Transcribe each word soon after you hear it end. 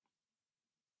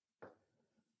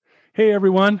Hey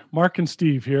everyone, Mark and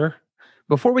Steve here.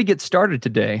 Before we get started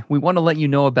today, we want to let you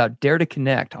know about Dare to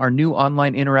Connect, our new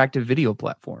online interactive video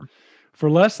platform.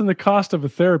 For less than the cost of a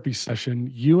therapy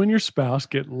session, you and your spouse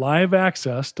get live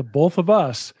access to both of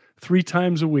us 3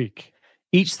 times a week.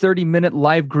 Each 30-minute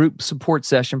live group support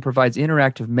session provides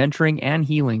interactive mentoring and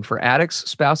healing for addicts,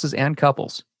 spouses, and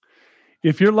couples.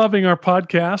 If you're loving our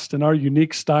podcast and our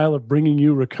unique style of bringing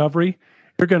you recovery,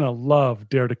 you're going to love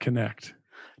Dare to Connect.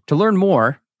 To learn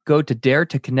more, go to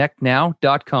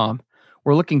daretoconnectnow.com.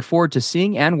 We're looking forward to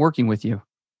seeing and working with you.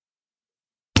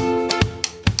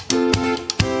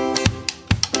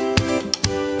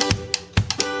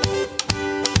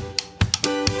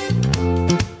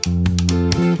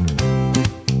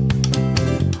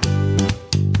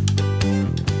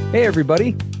 Hey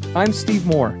everybody, I'm Steve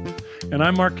Moore. And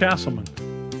I'm Mark Castleman.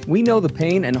 We know the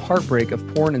pain and heartbreak of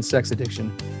porn and sex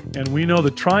addiction. And we know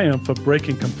the triumph of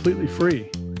breaking completely free.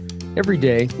 Every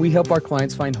day, we help our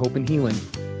clients find hope and healing.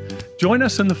 Join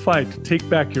us in the fight to take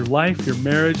back your life, your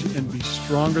marriage, and be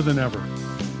stronger than ever.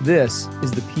 This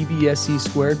is the PBSC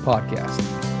Squared podcast.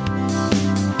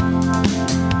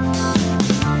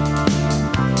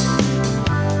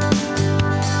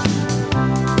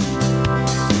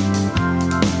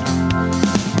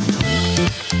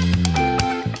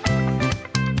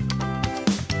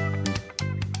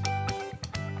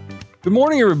 Good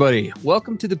morning, everybody.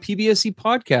 Welcome to the PBSC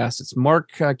podcast. It's Mark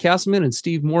Castleman and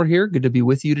Steve Moore here. Good to be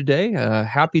with you today.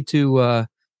 Happy to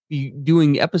be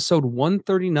doing episode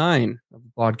 139 of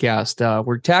the podcast.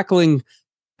 We're tackling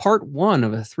part 1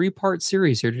 of a 3-part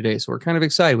series here today, so we're kind of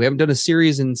excited. We haven't done a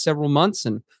series in several months,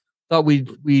 and thought we'd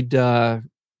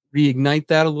reignite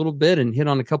that a little bit and hit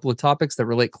on a couple of topics that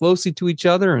relate closely to each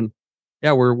other. And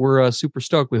yeah, we're super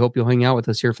stoked. We hope you'll hang out with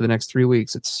us here for the next 3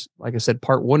 weeks. It's, like I said,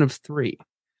 part 1 of 3.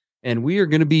 And we are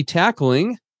going to be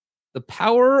tackling the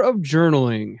power of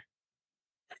journaling.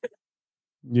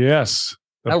 Yes.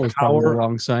 That was probably the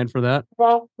wrong sign for that.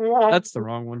 That's the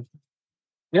wrong one.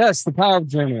 Yes, the power of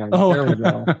journaling. Oh. There we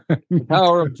go. The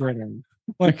power of journaling.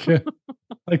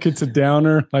 Like it's a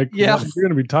downer. Like, yeah. What? You're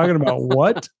going to be talking about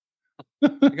what?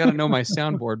 I got to know my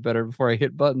soundboard better before I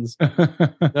hit buttons.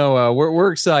 No,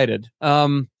 we're excited.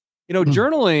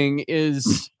 Journaling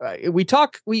is,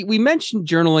 we mention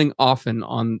journaling often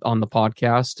on the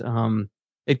podcast.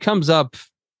 It comes up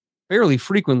fairly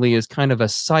frequently as kind of a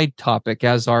side topic,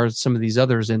 as are some of these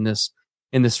others in this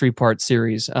 3-part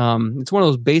series. It's one of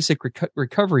those basic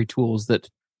recovery tools that,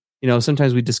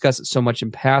 sometimes we discuss it so much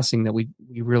in passing that we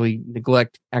really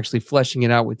neglect actually fleshing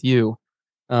it out with you,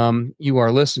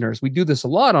 our listeners. We do this a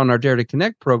lot on our Dare to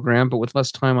Connect program, but with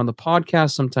less time on the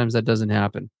podcast, sometimes that doesn't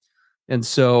happen. And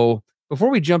so before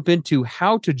we jump into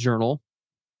how to journal,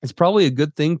 it's probably a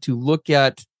good thing to look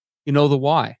at, the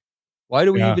why. Why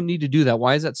do we even need to do that?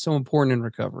 Why is that so important in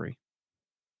recovery?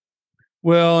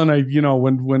 Well, and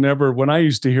when I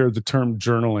used to hear the term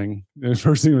journaling, the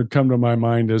first thing that would come to my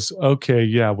mind is, okay,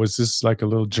 yeah, was this like a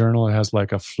little journal? It has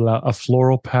like a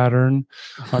floral pattern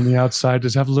on the outside.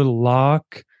 Does it have a little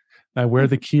lock? I wear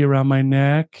the key around my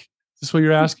neck. Is this what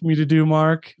you're asking me to do,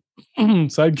 Mark?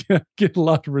 So I get a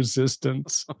lot of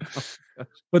resistance.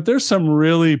 But there's some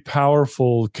really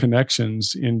powerful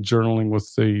connections in journaling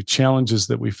with the challenges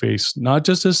that we face, not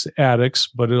just as addicts,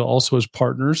 but also as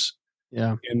partners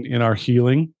in our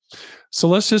healing. So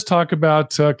let's just talk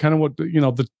about kind of what,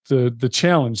 the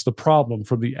challenge, the problem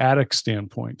from the addict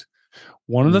standpoint.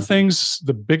 One of the things,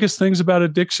 the biggest things about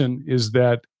addiction is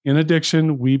that in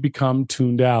addiction, we become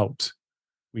tuned out.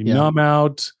 We numb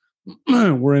out.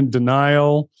 We're in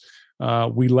denial.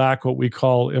 We lack what we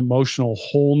call emotional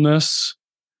wholeness,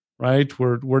 right?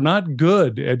 We're not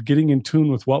good at getting in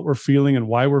tune with what we're feeling and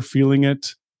why we're feeling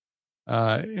it.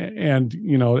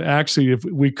 Actually, if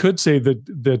we could say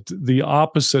that the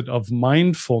opposite of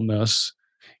mindfulness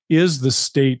is the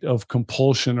state of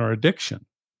compulsion or addiction.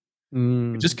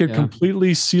 We just get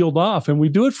completely sealed off, and we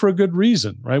do it for a good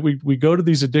reason, right? We go to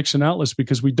these addiction outlets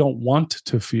because we don't want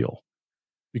to feel,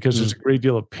 because there's a great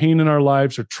deal of pain in our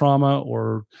lives, or trauma,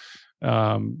 or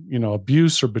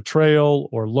abuse, or betrayal,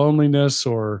 or loneliness,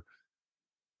 or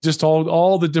just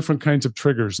all the different kinds of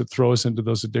triggers that throw us into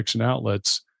those addiction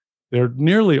outlets. They're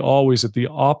nearly always at the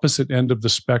opposite end of the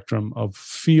spectrum of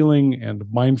feeling and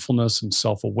mindfulness and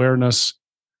self-awareness.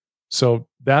 So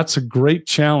that's a great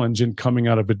challenge in coming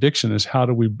out of addiction, is how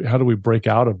do we break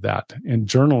out of that? And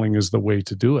journaling is the way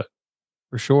to do it.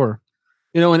 For sure.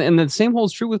 And the same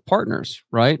holds true with partners,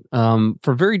 right?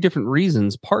 For very different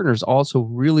reasons, partners also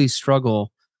really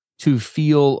struggle to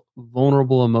feel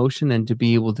vulnerable emotion and to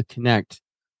be able to connect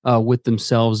with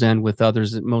themselves and with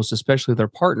others, most especially their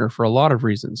partner, for a lot of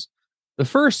reasons. The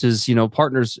first is,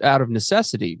 partners out of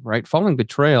necessity, right? Following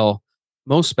betrayal,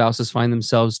 most spouses find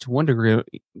themselves to one degree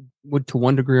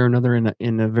or another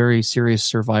in a very serious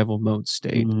survival mode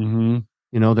state.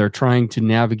 Mm-hmm. They're trying to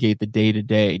navigate the day to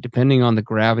day, depending on the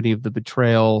gravity of the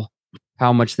betrayal,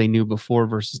 how much they knew before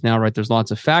versus now, right? There's lots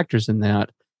of factors in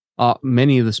that.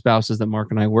 Many of the spouses that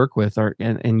Mark and I work with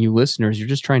and you listeners, you're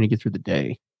just trying to get through the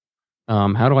day.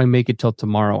 How do I make it till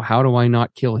tomorrow? How do I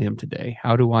not kill him today?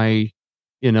 How do I,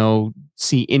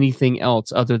 see anything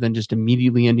else other than just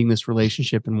immediately ending this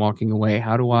relationship and walking away?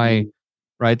 How do I,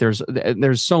 right? There's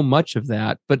so much of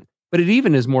that, but it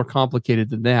even is more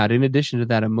complicated than that. In addition to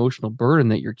that emotional burden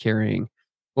that you're carrying,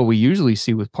 what we usually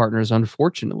see with partners,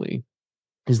 unfortunately,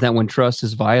 is that when trust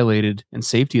is violated and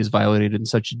safety is violated in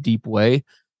such a deep way,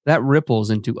 that ripples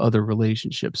into other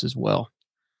relationships as well,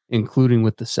 including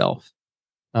with the self.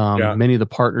 Many of the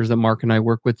partners that Mark and I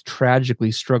work with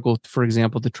tragically struggle, for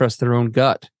example, to trust their own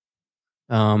gut.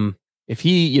 If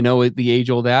he, the age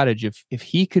old adage, if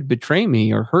he could betray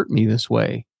me or hurt me this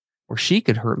way, or she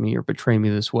could hurt me or betray me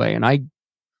this way, and I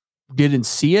didn't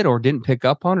see it or didn't pick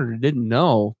up on it or didn't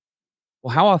know,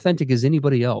 well, how authentic is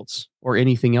anybody else or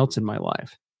anything else in my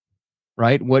life?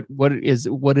 Right? What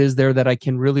is there that I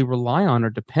can really rely on or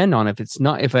depend on?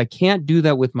 If I can't do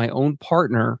that with my own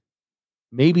partner,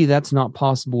 maybe that's not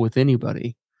possible with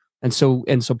anybody. And so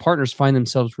partners find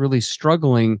themselves really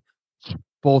struggling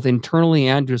both internally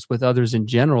and just with others in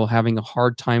general, having a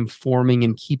hard time forming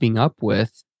and keeping up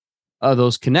with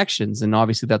those connections. And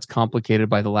obviously that's complicated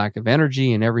by the lack of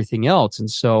energy and everything else.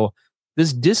 And so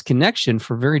this disconnection,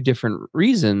 for very different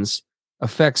reasons,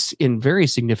 affects in very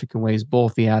significant ways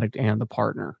both the addict and the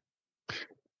partner.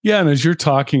 Yeah, and as you're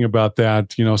talking about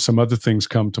that, some other things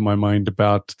come to my mind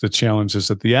about the challenges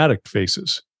that the addict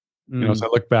faces. As I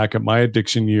look back at my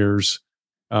addiction years,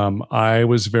 I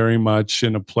was very much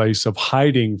in a place of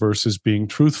hiding versus being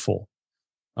truthful.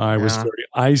 I was very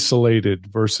isolated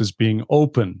versus being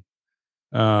open.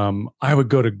 I would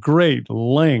go to great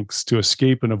lengths to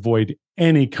escape and avoid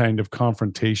any kind of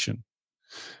confrontation.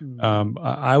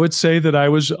 I would say that I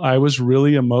was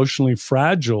really emotionally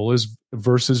fragile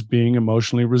versus being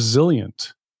emotionally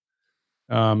resilient.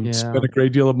 Spent a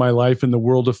great deal of my life in the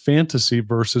world of fantasy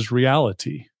versus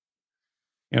reality.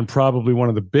 And probably one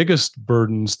of the biggest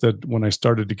burdens that when I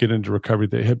started to get into recovery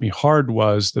that hit me hard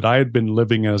was that I had been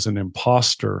living as an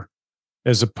imposter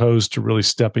as opposed to really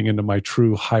stepping into my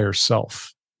true higher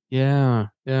self. Yeah.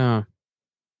 And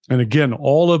again,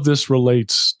 all of this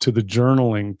relates to the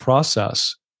journaling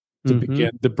process to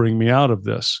begin to bring me out of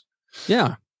this.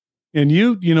 Yeah. And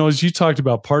you as you talked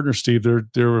about partners, Steve, there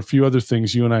were a few other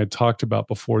things you and I had talked about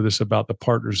before this about the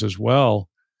partners as well.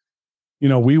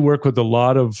 We work with a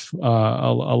lot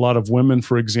of women,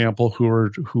 for example,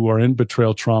 who are in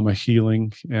betrayal trauma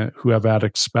healing, who have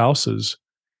addict spouses,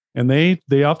 and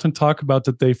they often talk about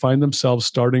that they find themselves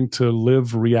starting to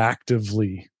live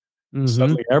reactively.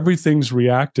 Suddenly, everything's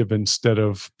reactive instead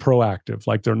of proactive.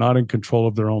 Like they're not in control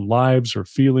of their own lives or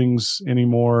feelings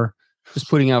anymore. Just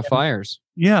putting out fires.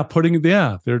 Yeah,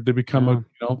 they become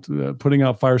putting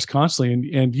out fires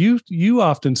constantly. And you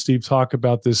often, Steve, talk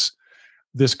about this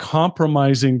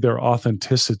compromising their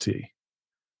authenticity.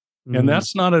 And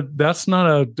that's not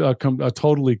a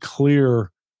totally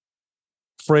clear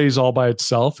phrase all by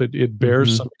itself. It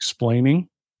bears some explaining,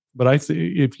 but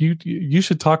if you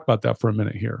should talk about that for a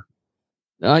minute here.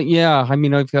 Yeah, I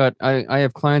mean, I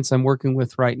have clients I'm working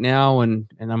with right now, and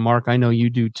Mark, I know you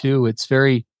do too. It's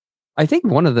I think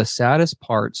one of the saddest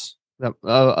parts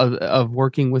of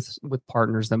working with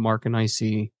partners that Mark and I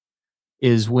see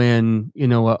is when,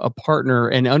 a partner,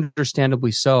 and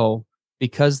understandably so,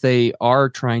 because they are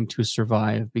trying to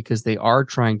survive, because they are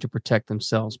trying to protect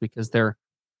themselves, because they're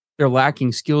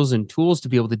lacking skills and tools to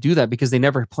be able to do that, because they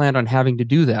never planned on having to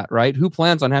do that, right? Who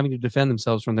plans on having to defend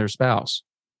themselves from their spouse?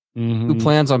 Who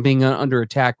plans on being under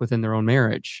attack within their own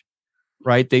marriage,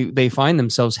 right? They find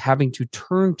themselves having to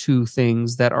turn to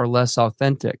things that are less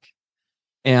authentic.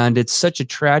 And it's such a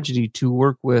tragedy to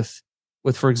work with,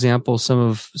 for example, some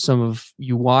of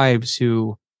you wives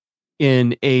who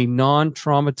in a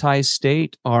non-traumatized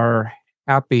state are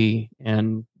happy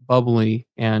and bubbly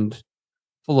and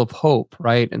full of hope,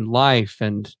 right? And life,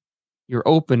 and you're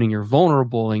open and you're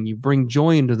vulnerable and you bring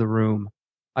joy into the room.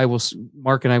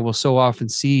 Mark and I will so often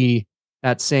see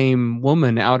that same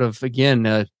woman out of, again,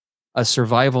 a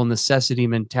survival necessity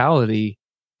mentality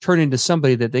turn into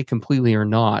somebody that they completely are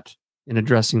not in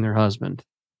addressing their husband,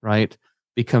 right?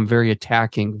 Become very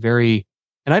attacking, and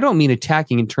I don't mean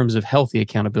attacking in terms of healthy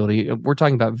accountability. We're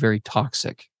talking about very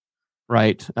toxic,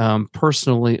 right?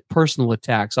 Personal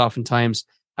attacks, oftentimes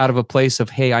out of a place of,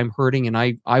 hey, I'm hurting and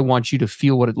I want you to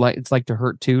feel what it's like to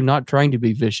hurt too, not trying to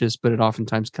be vicious, but it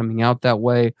oftentimes coming out that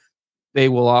way. They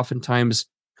will oftentimes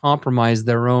compromise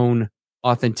their own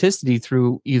authenticity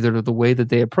through either the way that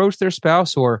they approach their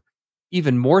spouse, or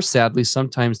even more sadly,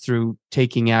 sometimes through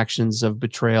taking actions of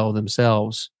betrayal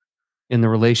themselves in the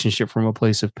relationship from a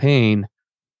place of pain.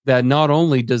 That not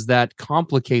only does that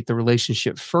complicate the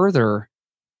relationship further,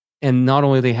 and not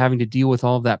only are they having to deal with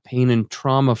all of that pain and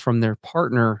trauma from their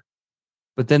partner,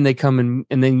 but then they come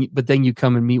but then you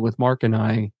come and meet with Mark and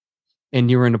I, and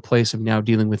you're in a place of now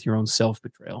dealing with your own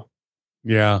self-betrayal.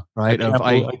 Yeah. Right.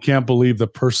 I can't believe the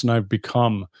person I've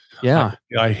become. Yeah.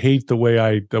 I hate the way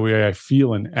I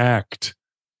feel and act.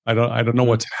 I don't know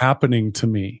what's happening to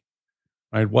me.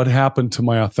 Right. What happened to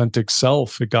my authentic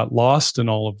self? It got lost in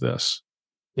all of this.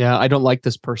 Yeah. I don't like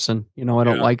this person. I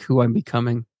don't like who I'm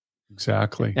becoming.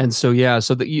 Exactly. And so,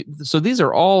 so these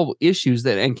are all issues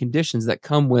and conditions that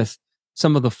come with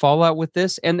some of the fallout with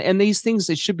this. And these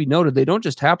things, it should be noted, they don't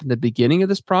just happen at the beginning of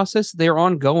this process. They're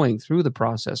ongoing through the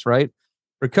process, right?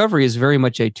 Recovery is very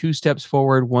much a 2 steps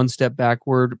forward, 1 step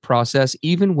backward process,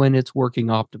 even when it's working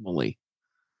optimally.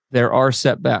 There are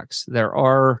setbacks. There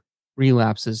are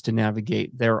relapses to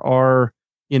navigate. There are,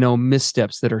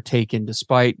 missteps that are taken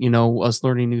despite, us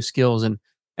learning new skills. And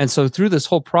so through this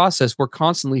whole process, we're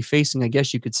constantly facing, I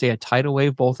guess you could say, a tidal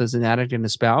wave, both as an addict and a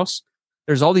spouse.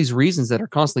 There's all these reasons that are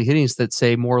constantly hitting us that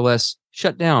say more or less,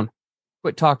 shut down,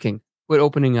 quit talking, quit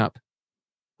opening up,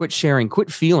 quit sharing,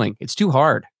 quit feeling. It's too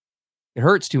hard. It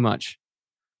hurts too much.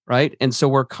 Right. And so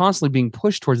we're constantly being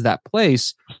pushed towards that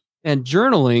place. And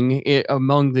journaling,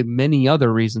 among the many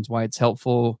other reasons why it's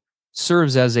helpful,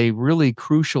 serves as a really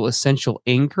crucial, essential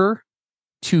anchor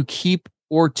to keep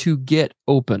or to get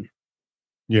open.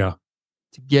 Yeah.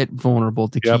 To get vulnerable,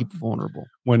 to keep vulnerable.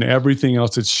 When everything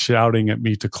else is shouting at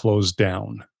me to close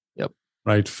down. Yep.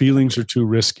 Right. Feelings are too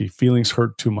risky. Feelings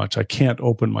hurt too much. I can't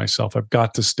open myself. I've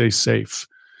got to stay safe.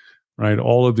 Right.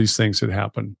 All of these things that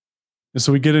happen. And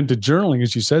so we get into journaling,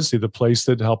 as you said, Steve, the place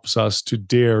that helps us to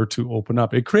dare to open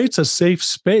up. It creates a safe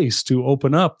space to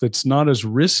open up that's not as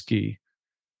risky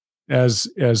as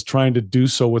trying to do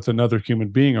so with another human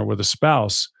being or with a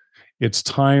spouse. It's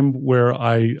time where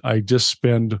I just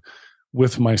spend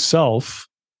with myself,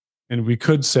 and we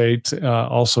could say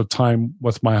also time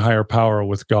with my higher power,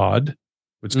 with God,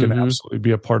 which can absolutely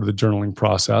be a part of the journaling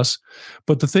process.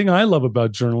 But the thing I love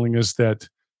about journaling is that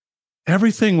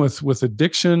everything with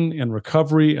addiction and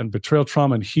recovery and betrayal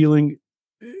trauma and healing,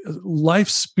 life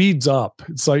speeds up.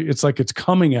 It's like it's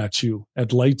coming at you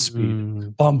at light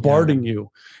speed, bombarding you,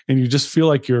 and you just feel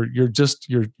like you're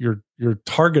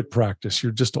target practice.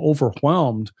 You're just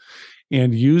overwhelmed.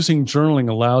 And using journaling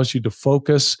allows you to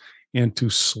focus and to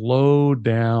slow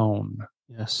down.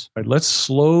 Yes. Right, let's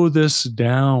slow this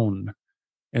down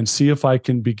and see if I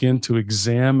can begin to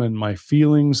examine my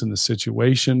feelings and the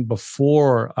situation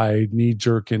before I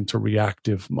knee-jerk into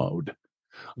reactive mode.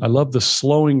 I love the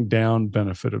slowing down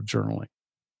benefit of journaling.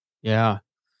 Yeah.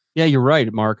 Yeah, you're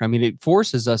right, Mark. I mean, it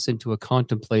forces us into a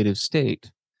contemplative state.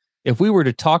 If we were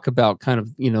to talk about kind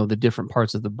of, the different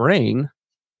parts of the brain,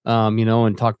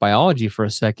 and talk biology for a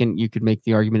second, you could make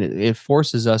the argument it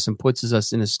forces us and puts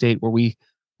us in a state where we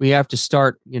have to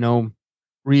start,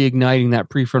 reigniting that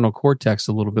prefrontal cortex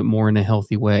a little bit more in a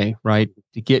healthy way, right?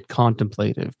 To get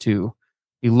contemplative, to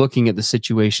be looking at the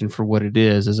situation for what it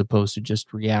is, as opposed to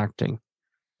just reacting,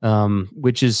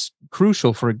 which is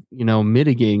crucial for,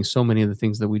 mitigating so many of the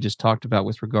things that we just talked about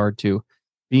with regard to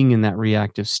being in that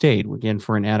reactive state, again,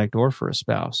 for an addict or for a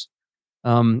spouse.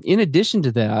 In addition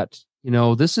to that,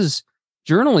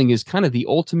 journaling is kind of the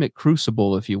ultimate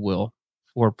crucible, if you will,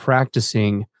 for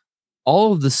practicing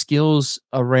all of the skills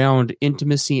around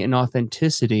intimacy and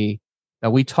authenticity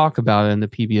that we talk about in the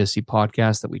PBSC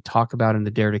podcast, that we talk about in the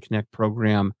Dare to Connect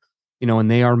program, and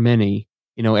they are many,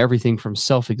 everything from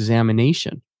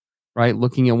self-examination, right?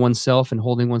 Looking at oneself and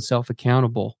holding oneself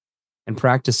accountable and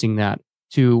practicing that,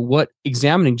 to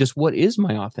examining just what is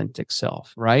my authentic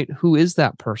self, right? Who is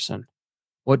that person?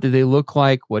 What do they look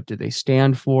like? What do they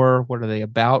stand for? What are they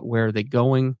about? Where are they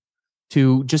going?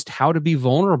 To just how to be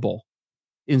vulnerable.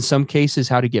 In some cases,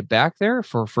 how to get back there.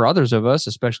 For others of us,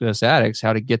 especially us addicts,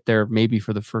 how to get there maybe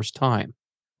for the first time.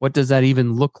 What does that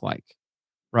even look like,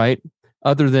 right?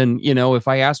 Other than, if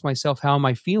I ask myself, how am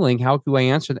I feeling? How do I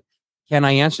answer that? Can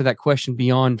I answer that question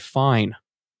beyond fine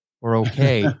or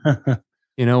okay,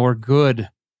 or good?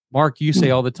 Mark, you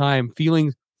say all the time,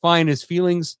 feeling fine is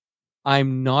feelings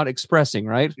I'm not expressing,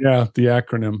 right? Yeah, the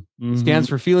acronym stands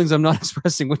for feelings I'm not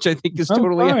expressing, which I think is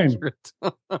totally accurate.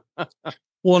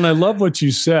 Well, and I love what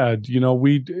you said.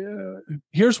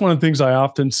 Here's one of the things I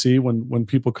often see when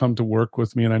people come to work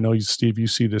with me, and I know you, Steve, you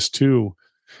see this too.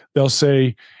 They'll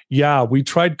say, "Yeah, we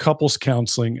tried couples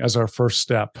counseling as our first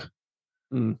step.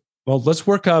 Mm. Well, let's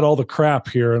work out all the crap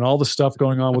here and all the stuff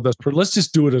going on with us. But let's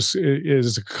just do it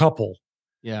as a couple."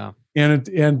 Yeah. And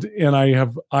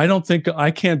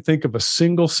I can't think of a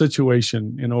single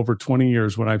situation in over 20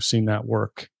 years when I've seen that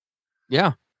work.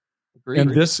 Yeah. Agreed.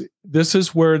 And this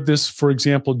is where this, for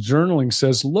example, journaling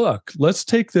says, look, let's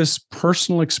take this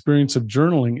personal experience of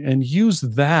journaling and use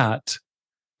that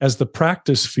as the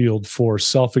practice field for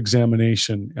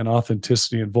self-examination and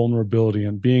authenticity and vulnerability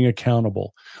and being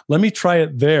accountable. Let me try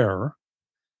it there.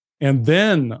 And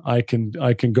then I can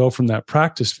go from that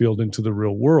practice field into the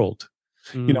real world.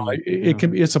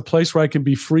 It's a place where I can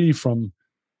be free from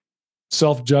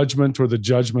self-judgment or the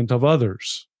judgment of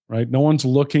others. Right? No one's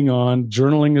looking on.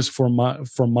 Journaling is for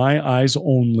my eyes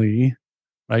only.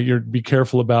 Right? Be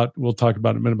careful about. We'll talk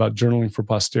about in a minute about journaling for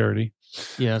posterity.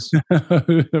 Yes,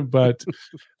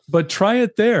 but try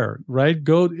it there. Right?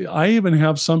 Go. I even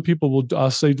have some people I'll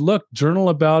say, look, journal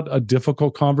about a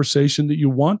difficult conversation that you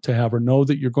want to have or know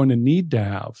that you're going to need to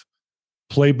have.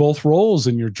 Play both roles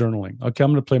in your journaling. Okay,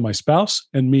 I'm going to play my spouse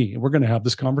and me. We're going to have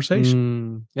this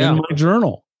conversation in my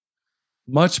journal.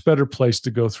 Much better place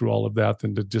to go through all of that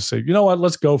than to just say, you know what,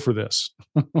 let's go for this.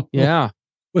 Yeah.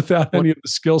 Without any of the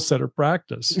skill set or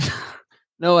practice.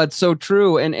 No, that's so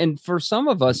true. And for some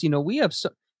of us, we have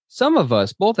some of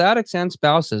us, both addicts and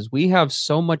spouses, we have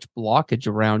so much blockage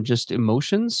around just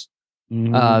emotions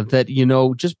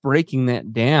that, just breaking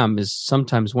that dam is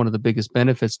sometimes one of the biggest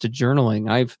benefits to journaling.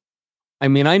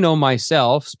 I know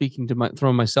myself,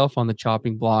 throwing myself on the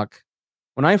chopping block.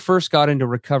 When I first got into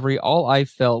recovery, all I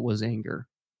felt was anger.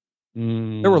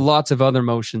 There were lots of other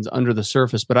emotions under the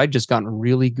surface, but I'd just gotten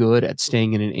really good at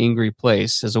staying in an angry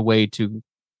place as a way to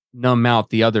numb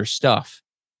out the other stuff.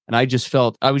 And I just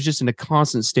felt I was just in a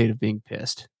constant state of being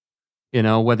pissed,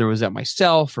 whether it was at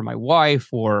myself or my wife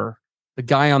or the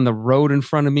guy on the road in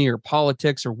front of me or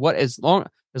politics or what. As long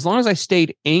as I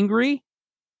stayed angry,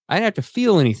 I didn't have to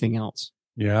feel anything else.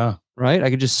 Yeah. Right. I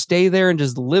could just stay there and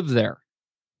just live there.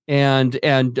 And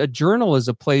a journal is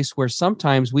a place where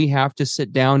sometimes we have to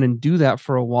sit down and do that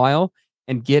for a while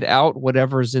and get out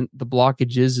whatever's in the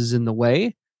blockage is in the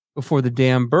way before the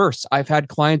dam bursts. I've had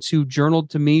clients who journaled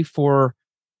to me for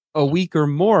a week or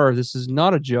more. This is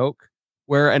not a joke.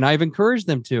 And I've encouraged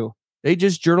them to. They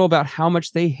just journal about how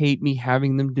much they hate me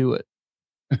having them do it.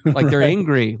 Like they're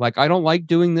angry. Like, I don't like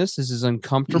doing this. This is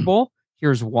uncomfortable.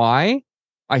 Here's why.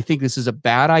 I think this is a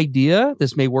bad idea.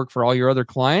 This may work for all your other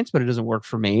clients, but it doesn't work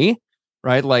for me,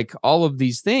 right? Like all of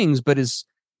these things, but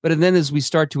then as we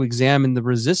start to examine the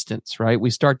resistance, right? We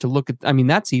start to look at,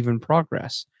 that's even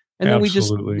progress. And then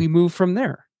we move from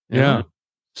there. Yeah.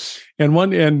 And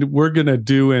we're going to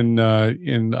do in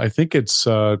I think it's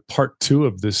part 2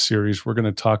 of this series, we're going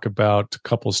to talk about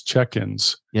couples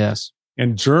check-ins. Yes.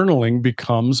 And journaling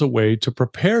becomes a way to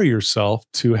prepare yourself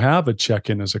to have a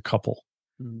check-in as a couple.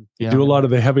 You do a lot of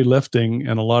the heavy lifting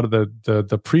and a lot of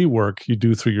the pre-work you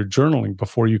do through your journaling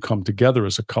before you come together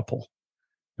as a couple.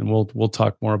 And we'll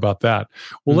talk more about that.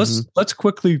 Well, let's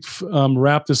quickly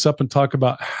wrap this up and talk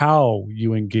about how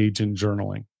you engage in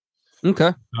journaling.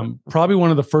 Okay. Probably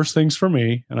one of the first things for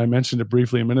me, and I mentioned it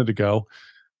briefly a minute ago,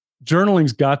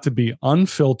 journaling's got to be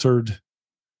unfiltered,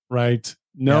 right?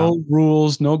 No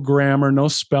rules, no grammar, no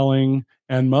spelling,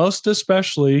 and most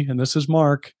especially, and this is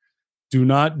Mark, do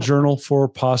not journal for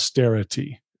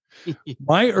posterity.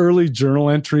 My early journal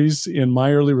entries in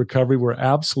my early recovery were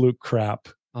absolute crap.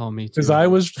 Oh, me too. Because I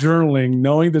was journaling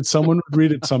knowing that someone would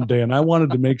read it someday, and I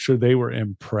wanted to make sure they were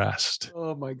impressed.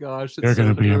 Oh my gosh. They're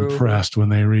going to be impressed when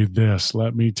they read this,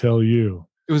 let me tell you.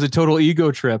 It was a total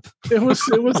ego trip. It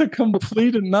was a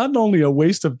complete, and not only a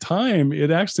waste of time,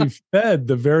 it actually fed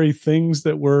the very things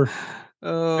that were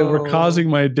causing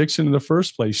my addiction in the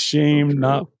first place. Shame,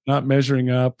 not measuring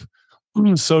up.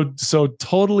 So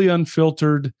totally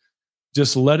unfiltered,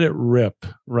 just let it rip,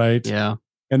 right? Yeah.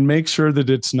 And make sure that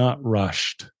it's not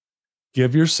rushed.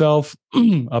 Give yourself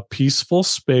a peaceful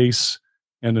space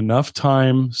and enough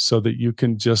time so that you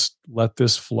can just let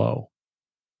this flow.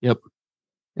 Yep.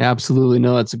 Absolutely.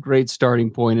 No, that's a great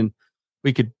starting point. And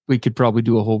we could probably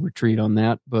do a whole retreat on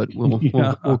that, but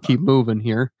we'll keep moving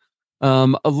here. A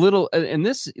little, and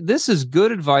this is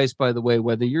good advice, by the way,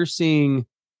 whether you're seeing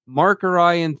Mark or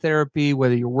I in therapy,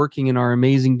 whether you're working in our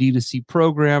amazing D2C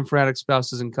program for addict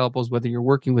spouses and couples, whether you're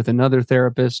working with another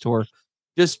therapist or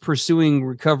just pursuing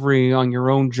recovery on your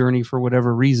own journey for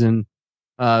whatever reason,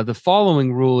 the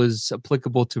following rule is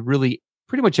applicable to really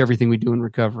pretty much everything we do in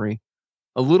recovery.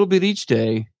 A little bit each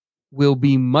day, will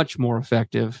be much more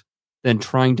effective than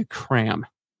trying to cram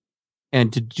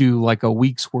and to do like a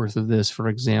week's worth of this, for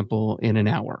example, in an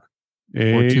hour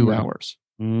or 2 hours.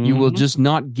 You will just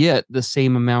not get the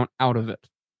same amount out of it.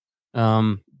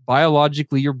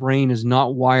 Biologically, your brain is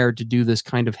not wired to do this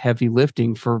kind of heavy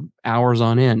lifting for hours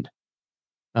on end.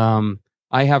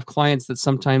 I have clients that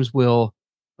sometimes will,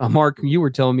 Mark, you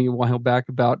were telling me a while back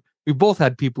about, we've both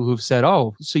had people who've said,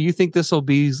 oh, so you think this will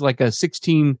be like a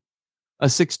 16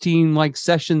 like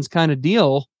sessions kind of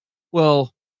deal?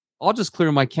 Well, I'll just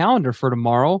clear my calendar for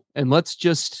tomorrow and I'll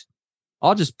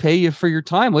just pay you for your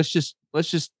time. Let's just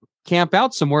camp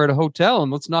out somewhere at a hotel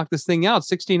and let's knock this thing out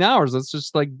 16 hours.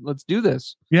 Let's do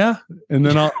this. Yeah. And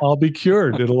then I'll be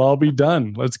cured. It'll all be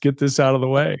done. Let's get this out of the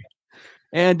way.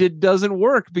 And it doesn't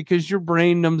work because your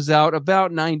brain numbs out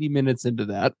about 90 minutes into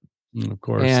that. Of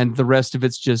course. And the rest of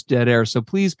it's just dead air. So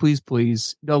please,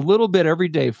 a little bit every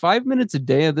day, 5 minutes a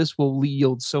day of this will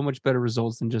yield so much better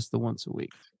results than just the once a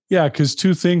week. Yeah, because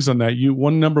two things on that.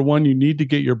 Number one, you need to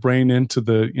get your brain into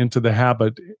the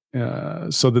habit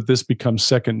so that this becomes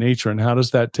second nature. And how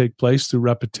does that take place? Through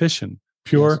repetition,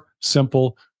 pure,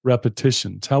 simple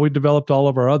repetition. It's how we developed all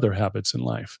of our other habits in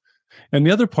life. And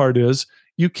the other part is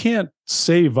you can't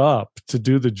save up to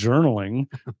do the journaling.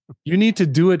 You need to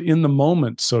do it in the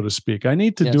moment, so to speak. I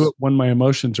need to do it when my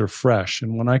emotions are fresh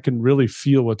and when I can really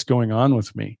feel what's going on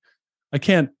with me. I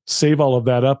can't save all of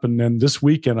that up and then this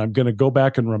weekend I'm going to go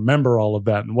back and remember all of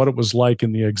that and what it was like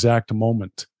in the exact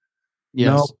moment.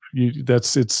 Yes. No,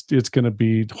 it's going to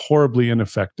be horribly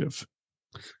ineffective.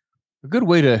 A good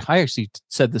way to, I actually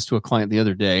said this to a client the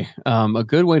other day. A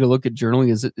good way to look at journaling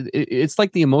is it's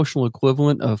like the emotional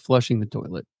equivalent of flushing the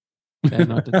toilet. And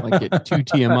not to like get too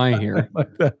TMI here,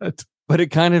 like that. But it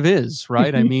kind of is,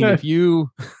 right? I mean, if you,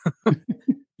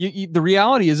 the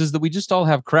reality is that we just all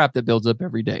have crap that builds up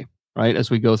every day, right?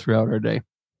 As we go throughout our day,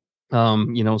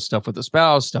 stuff with the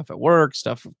spouse, stuff at work,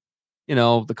 stuff,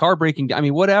 the car breaking down. I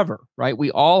mean, whatever, right? We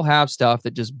all have stuff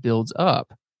that just builds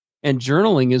up. And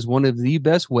journaling is one of the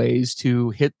best ways to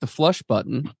hit the flush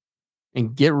button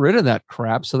and get rid of that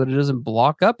crap so that it doesn't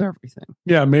block up everything.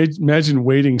 Yeah, imagine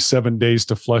waiting 7 days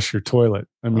to flush your toilet.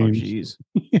 I mean, geez.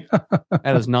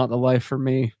 That is not the life for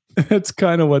me. That's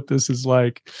kind of what this is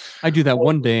like. I do that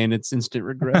one day and it's instant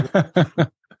regret.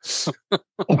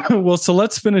 Well, so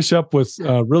let's finish up with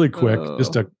really quick,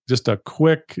 just a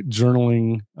quick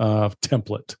journaling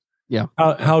template. Yeah.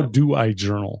 How do I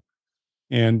journal?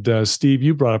 And Steve,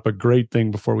 you brought up a great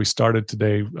thing before we started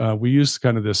today. We use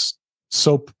kind of this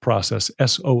SOAP process,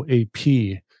 SOAP.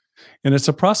 And it's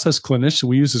a process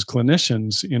we use as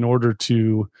clinicians in order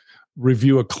to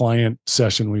review a client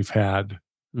session we've had,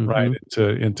 right?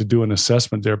 And to do an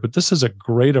assessment there. But this is a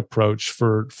great approach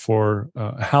for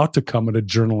how to come at a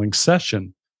journaling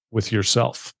session with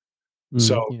yourself.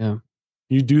 So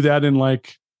you do that in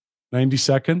like 90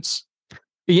 seconds?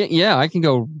 Yeah, I can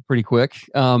go pretty quick.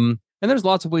 And there's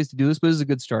lots of ways to do this, but this is a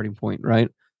good starting point, right?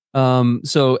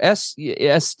 So S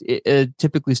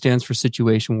typically stands for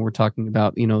situation when we're talking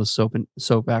about, the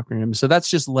SOAP acronym. So that's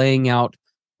just laying out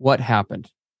what happened,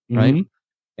 right?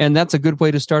 And that's a good way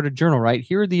to start a journal, right?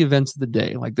 Here are the events of the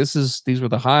day. Like these were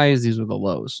the highs, these were the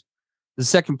lows. The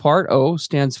second part, O,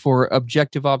 stands for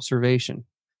objective observation.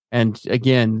 And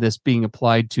again, this being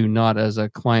applied to not as a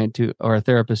client to or a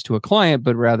therapist to a client,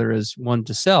 but rather as one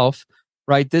to self.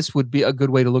 Right. This would be a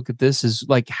good way to look at this is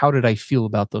like, how did I feel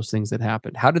about those things that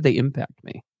happened? How did they impact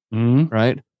me?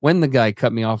 Right. When the guy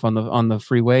cut me off on the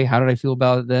freeway, how did I feel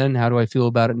about it then? How do I feel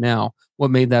about it now?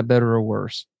 What made that better or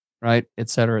worse? Right. Et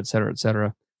cetera, et cetera, et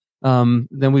cetera.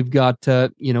 Then we've got,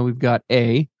 we've got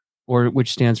A,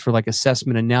 which stands for like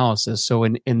assessment analysis. So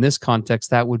in this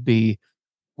context, that would be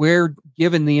where,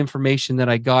 given the information that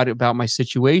I got about my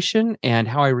situation and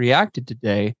how I reacted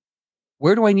today,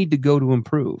 where do I need to go to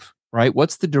improve? Right?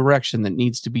 What's the direction that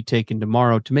needs to be taken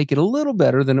tomorrow to make it a little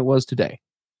better than it was today?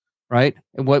 Right?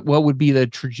 And what would be the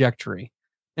trajectory?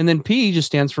 And then P just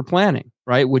stands for planning,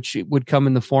 right? Which would come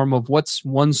in the form of what's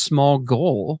one small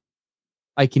goal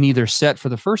I can either set for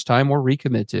the first time or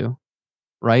recommit to,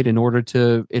 right? In order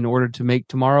to make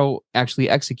tomorrow, actually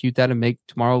execute that and make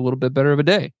tomorrow a little bit better of a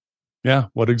day. Yeah.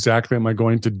 What exactly am I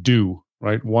going to do?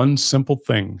 Right? One simple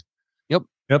thing.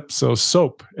 Yep. So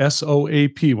SOAP,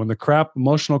 SOAP. When the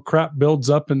emotional crap builds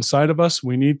up inside of us,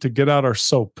 we need to get out our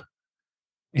soap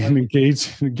and engage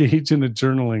in a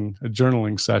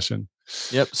journaling session.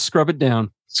 Yep. Scrub it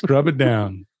down. Scrub it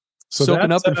down. So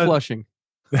soaping up and flushing.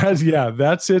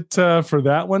 That's it for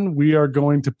that one. We are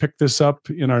going to pick this up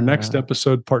in our next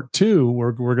episode, part 2.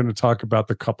 We're going to talk about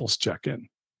the couples check-in.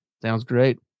 Sounds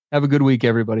great. Have a good week,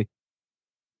 everybody.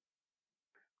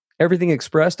 Everything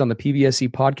expressed on the PBSC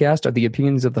podcast are the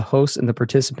opinions of the hosts and the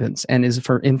participants and is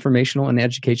for informational and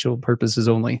educational purposes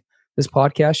only. This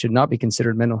podcast should not be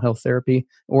considered mental health therapy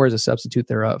or as a substitute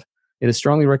thereof. It is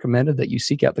strongly recommended that you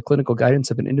seek out the clinical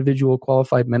guidance of an individual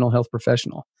qualified mental health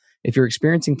professional. If you're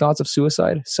experiencing thoughts of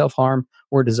suicide, self-harm,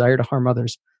 or a desire to harm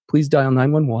others, please dial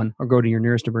 911 or go to your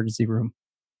nearest emergency room.